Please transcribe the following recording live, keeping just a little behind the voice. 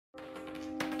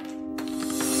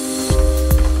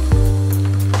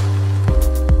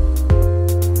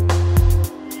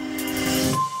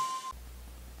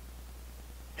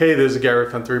Hey, this is Gary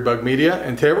from 3Bug Media,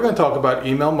 and today we're going to talk about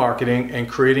email marketing and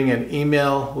creating an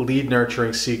email lead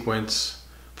nurturing sequence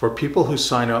for people who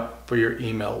sign up for your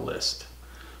email list.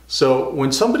 So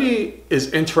when somebody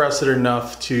is interested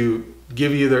enough to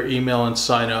give you their email and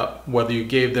sign up, whether you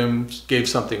gave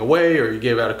something away or you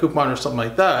gave out a coupon or something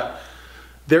like that,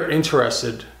 they're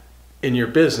interested in your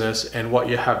business and what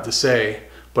you have to say,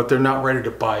 but they're not ready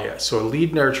to buy yet. So a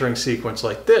lead nurturing sequence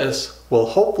like this will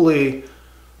hopefully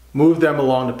move them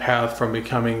along the path from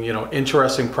becoming,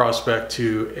 interesting prospect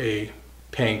to a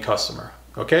paying customer.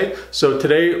 Okay, so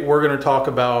today we're going to talk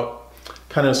about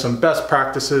kind of some best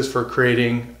practices for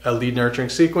creating a lead nurturing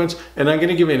sequence, and I'm going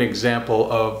to give you an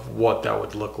example of what that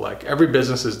would look like. Every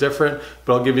business is different,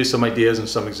 but I'll give you some ideas and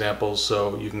some examples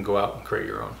so you can go out and create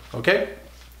your own. Okay,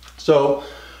 so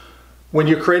when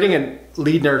you're creating a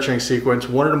lead nurturing sequence,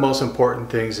 one of the most important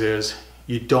things is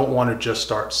you don't want to just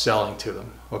start selling to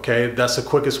them. Okay, that's the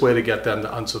quickest way to get them to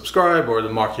unsubscribe or to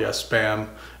mark you as spam.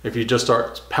 If you just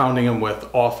start pounding them with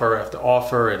offer after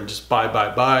offer and just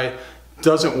buy,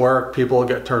 doesn't work. People will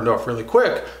get turned off really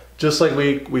quick. Just like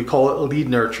we call it lead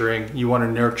nurturing, you want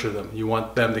to nurture them. You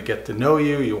want them to get to know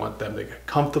you. You want them to get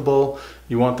comfortable.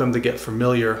 You want them to get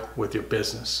familiar with your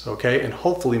business, okay? And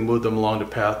hopefully move them along the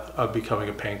path of becoming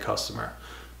a paying customer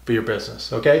for your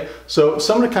business, okay? So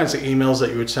some of the kinds of emails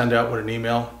that you would send out with an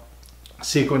email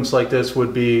sequence like this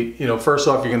would be, first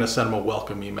off, you're gonna send them a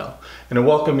welcome email. And a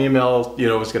welcome email,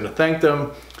 is gonna thank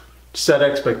them, set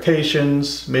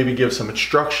expectations, maybe give some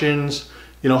instructions,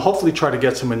 hopefully try to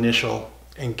get some initial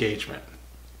engagement,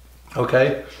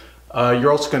 okay?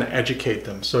 You're also gonna educate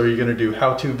them. So you're gonna do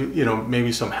how-to,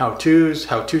 maybe some how-tos,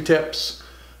 how-to tips,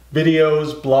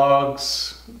 videos,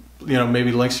 blogs,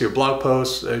 maybe links to your blog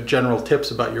posts, general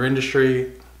tips about your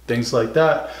industry, things like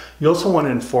that. You also want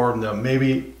to inform them,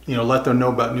 maybe, let them know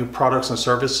about new products and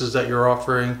services that you're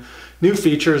offering, new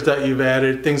features that you've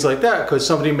added, things like that, because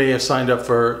somebody may have signed up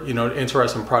for,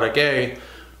 interest in product A,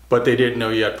 but they didn't know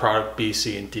you had product B,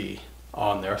 C, and D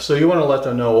on there. So you want to let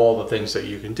them know all the things that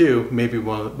you can do. Maybe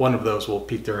one of those will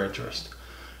pique their interest.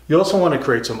 You also want to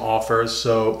create some offers,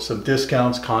 so some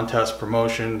discounts, contests,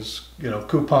 promotions,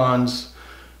 coupons,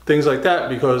 things like that,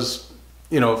 because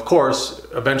of course,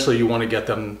 eventually you want to get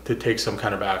them to take some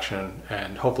kind of action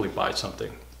and hopefully buy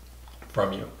something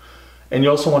from you. And you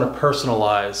also want to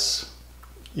personalize,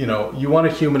 you want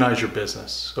to humanize your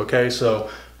business, okay? So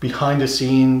behind the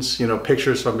scenes,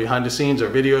 pictures from behind the scenes or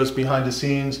videos behind the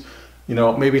scenes,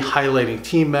 maybe highlighting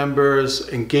team members,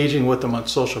 engaging with them on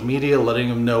social media, letting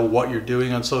them know what you're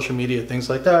doing on social media, things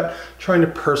like that, trying to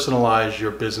personalize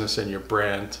your business and your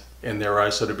brand in their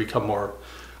eyes so they become more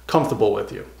comfortable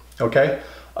with you. Okay,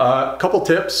 a couple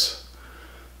tips.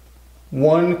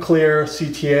 One clear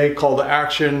CTA, call to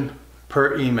action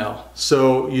per email.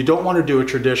 So you don't want to do a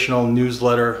traditional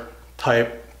newsletter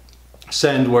type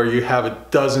send where you have a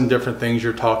dozen different things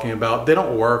you're talking about. They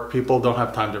don't work. People don't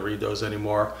have time to read those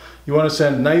anymore. You want to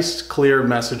send nice, clear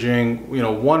messaging,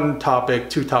 one topic,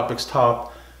 two topics top,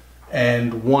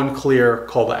 and one clear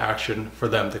call to action for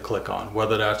them to click on,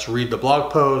 whether that's read the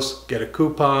blog post, get a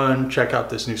coupon, check out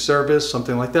this new service,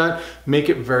 something like that. Make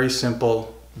it very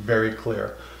simple, very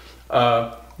clear.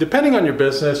 Depending on your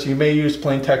business, you may use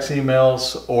plain text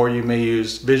emails or you may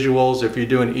use visuals. If you're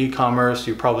doing e-commerce,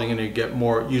 you're probably going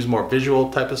to use more visual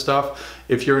type of stuff.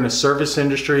 If you're in a service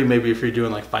industry, maybe if you're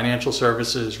doing like financial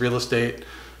services, real estate,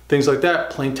 things like that,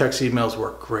 plain text emails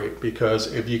work great,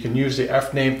 because if you can use the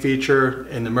F-name feature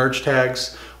in the merge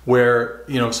tags where,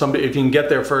 if you can get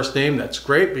their first name, that's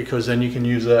great, because then you can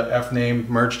use a F-name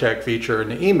merge tag feature in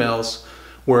the emails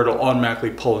where it'll automatically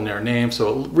pull in their name.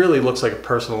 So it really looks like a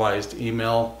personalized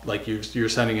email, like you're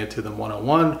sending it to them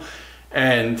one-on-one,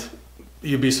 and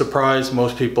you'd be surprised,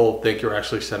 most people think you're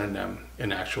actually sending them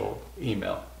an actual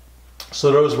email.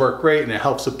 So those work great, and it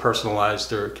helps to personalize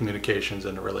their communications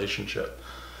and the relationship.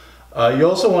 You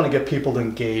also want to get people to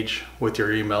engage with your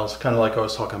emails, kind of like I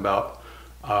was talking about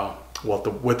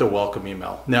with the welcome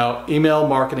email. Now, email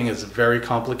marketing is very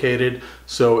complicated,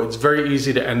 so it's very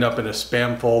easy to end up in a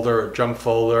spam folder or junk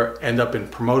folder, end up in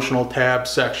promotional tab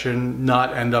section,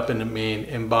 not end up in the main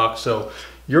inbox. So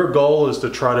your goal is to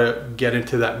try to get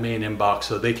into that main inbox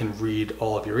so they can read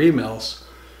all of your emails,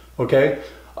 okay?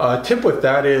 Tip with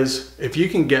that is, if you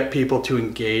can get people to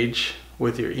engage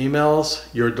with your emails,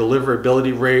 your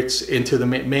deliverability rates into the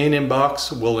main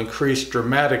inbox will increase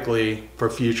dramatically for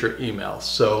future emails.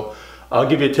 So I'll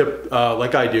give you a tip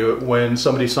like I do. When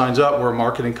somebody signs up, we're a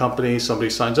marketing company, somebody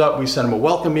signs up, we send them a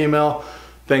welcome email.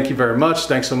 Thank you very much.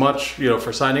 Thanks so much,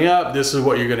 for signing up. This is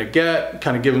what you're going to get.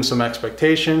 Kind of give them some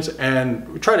expectations, and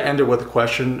we try to end it with a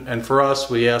question. And for us,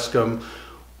 we ask them,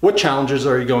 what challenges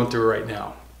are you going through right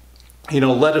now?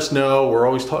 let us know. We're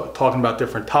always talking about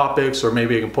different topics, or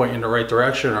maybe I can point you in the right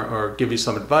direction, or give you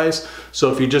some advice.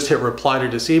 So if you just hit reply to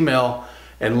this email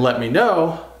and let me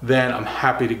know, then I'm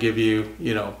happy to give you,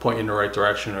 point you in the right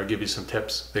direction, or give you some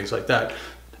tips, things like that.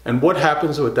 And what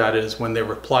happens with that is when they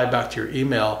reply back to your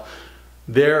email,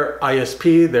 their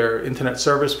ISP, their internet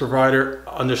service provider,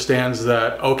 understands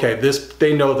that, okay,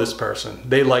 they know this person,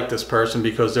 they like this person,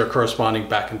 because they're corresponding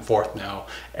back and forth now,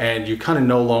 and you kind of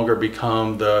no longer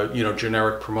become the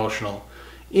generic promotional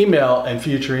email, and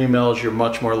future emails you're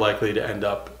much more likely to end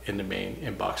up in the main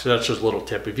inbox. So that's just a little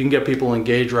tip. If you can get people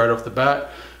engaged right off the bat,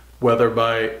 whether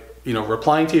by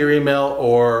replying to your email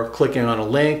or clicking on a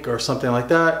link or something like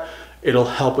that, it'll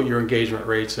help with your engagement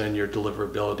rates and your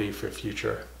deliverability for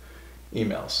future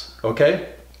emails. Okay,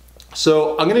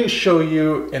 so I'm going to show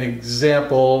you an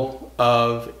example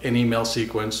of an email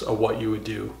sequence of what you would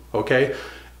do. Okay,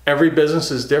 every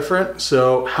business is different,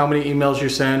 so how many emails you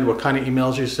send, what kind of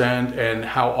emails you send, and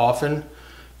how often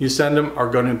you send them are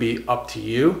going to be up to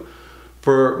you.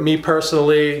 For me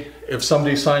personally, if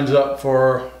somebody signs up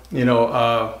for,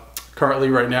 currently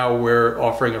right now we're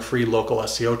offering a free local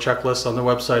SEO checklist on the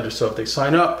website. So if they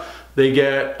sign up, they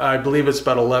get, I believe it's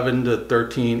about 11 to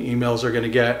 13 emails they're going to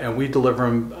get, and we deliver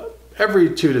them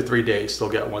every 2 to 3 days. They'll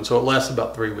get one, so it lasts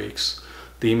about 3 weeks,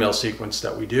 the email sequence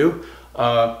that we do.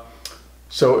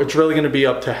 So it's really going to be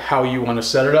up to how you want to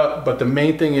set it up, but the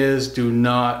main thing is, do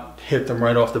not hit them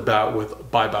right off the bat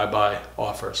with buy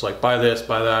offers, like buy this,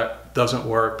 buy that. Doesn't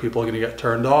work. People are going to get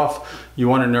turned off. You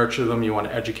want to nurture them, you want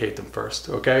to educate them first.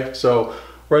 Okay, so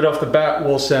right off the bat,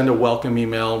 we'll send a welcome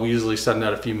email. We usually send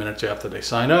that a few minutes after they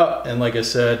sign up. And like I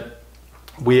said,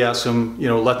 we ask them,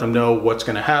 let them know what's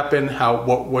going to happen,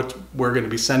 what we're going to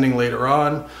be sending later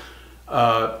on,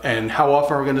 and how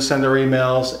often we're going to send their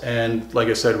emails. And like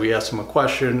I said, we ask them a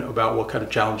question about what kind of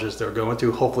challenges they're going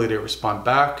through. Hopefully they respond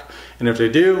back. And if they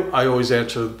do, I always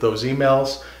answer those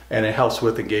emails, and it helps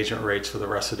with engagement rates for the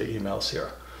rest of the emails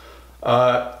here.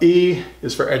 E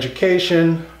is for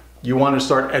education. You want to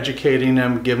start educating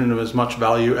them, giving them as much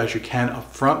value as you can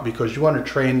up front, because you want to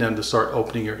train them to start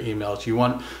opening your emails. You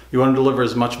want to deliver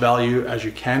as much value as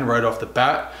you can right off the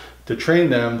bat to train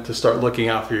them to start looking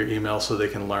out for your emails so they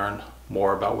can learn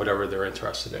more about whatever they're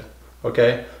interested in.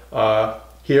 Okay,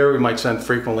 here we might send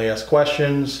frequently asked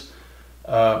questions,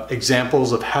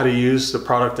 examples of how to use the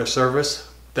product or service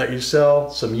that you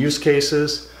sell, some use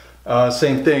cases.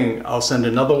 Same thing, I'll send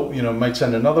another, might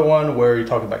send another one where you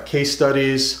talk about case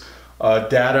studies,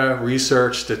 data,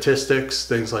 research, statistics,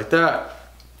 things like that,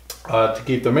 to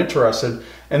keep them interested.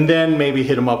 And then maybe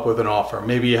hit them up with an offer.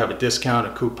 Maybe you have a discount,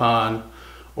 a coupon,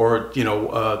 or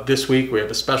this week we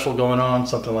have a special going on,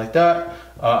 something like that.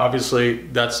 Obviously,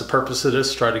 that's the purpose of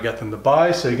this, try to get them to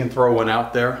buy, so you can throw one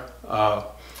out there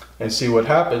and see what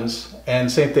happens.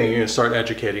 And same thing, you're gonna start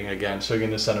educating again. So you're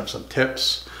gonna send them some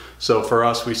tips. So for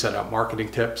us, we send out marketing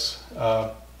tips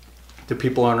to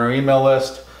people on our email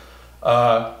list.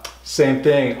 Same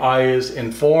thing, I is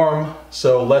inform.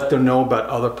 So let them know about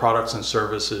other products and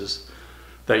services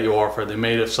that you offer. They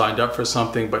may have signed up for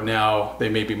something, but now they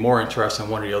may be more interested in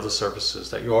one of the other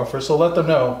services that you offer. So let them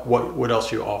know what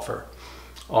else you offer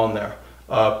on there.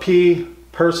 P,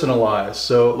 personalize.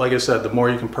 So like I said, the more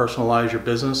you can personalize your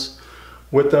business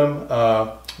with them,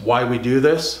 why we do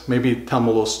this, maybe tell them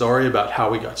a little story about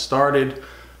how we got started,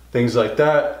 things like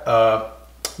that.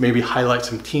 Maybe highlight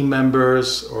some team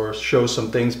members or show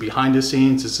some things behind the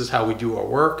scenes. This is how we do our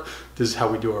work, this is how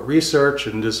we do our research,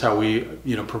 and this is how we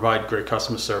provide great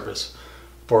customer service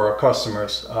for our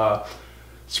customers.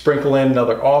 Sprinkle in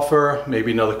another offer,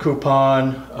 maybe another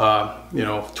coupon,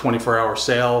 24-hour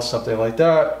sales, something like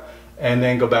that. And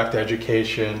then go back to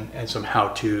education and some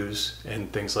how-tos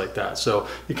and things like that. So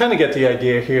you kind of get the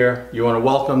idea here. You want to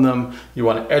welcome them, you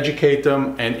want to educate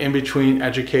them, and in between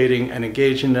educating and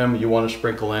engaging them, you want to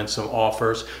sprinkle in some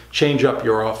offers, change up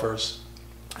your offers,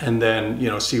 and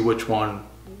then see which one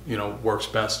works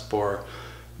best for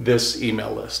this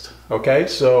email list. Okay,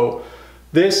 so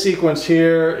this sequence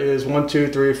here is 1, 2,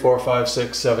 3, 4, 5,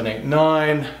 6, 7, 8,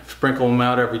 9. Sprinkle them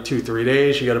out every 2-3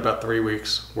 days. You got about 3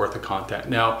 weeks worth of content.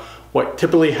 Now, what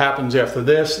typically happens after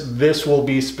this will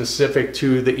be specific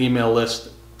to the email list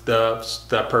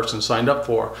that person signed up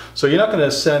for. So you're not going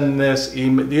to send this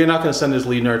email, you're not going to send this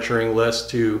lead nurturing list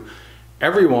to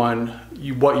everyone.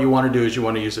 What you want to do is you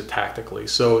want to use it tactically.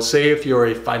 So say if you're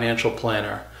a financial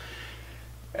planner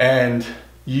and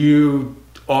you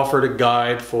offered a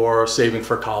guide for saving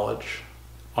for college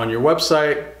on your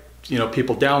website,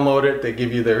 people download it, they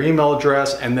give you their email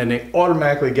address, and then they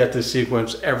automatically get this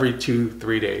sequence every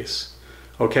 2-3 days.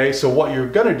 Okay, so what you're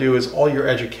gonna do is all your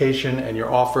education and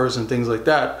your offers and things like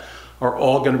that are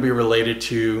all going to be related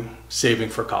to saving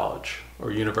for college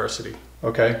or university,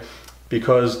 okay?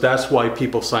 Because that's why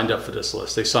people signed up for this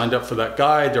list. They signed up for that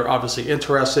guide, they're obviously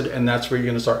interested, and that's where you're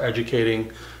going to start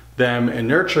educating them and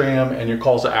nurturing them, and your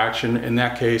calls to action in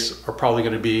that case are probably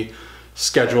going to be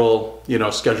schedule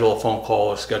a phone call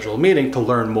or schedule a meeting to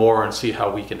learn more and see how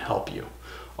we can help you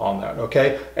on that,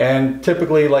 okay? And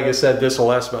typically, like I said, this will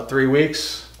last about 3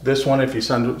 weeks. This one, if you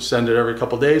send it every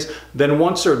couple days, then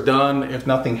once they're done, if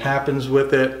nothing happens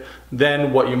with it,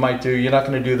 then what you might do, you're not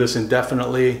going to do this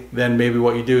indefinitely, then maybe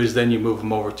what you do is then you move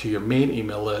them over to your main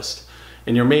email list.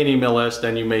 In your main email list,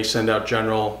 then you may send out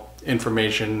general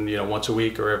information, once a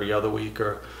week or every other week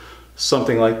or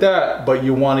something like that, but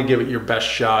you want to give it your best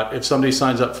shot. If somebody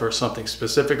signs up for something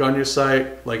specific on your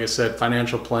site, like I said,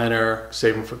 financial planner,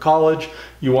 saving for college,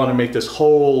 you want to make this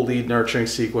whole lead nurturing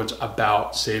sequence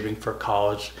about saving for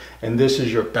college. And this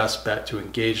is your best bet to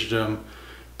engage them,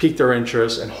 pique their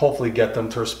interest, and hopefully get them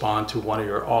to respond to one of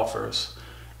your offers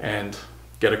and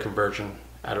get a conversion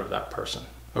out of that person.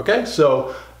 Okay,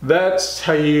 so that's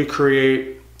how you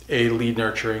create a lead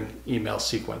nurturing email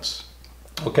sequence.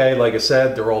 Okay, like I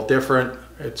said, they're all different.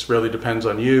 It really depends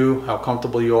on you, how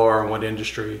comfortable you are, and what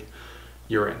industry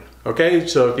you're in. Okay,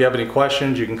 so if you have any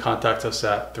questions, you can contact us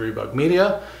at 3Bug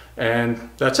Media, and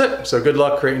that's it. So good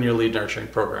luck creating your lead nurturing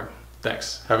program.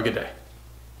 Thanks. Have a good day.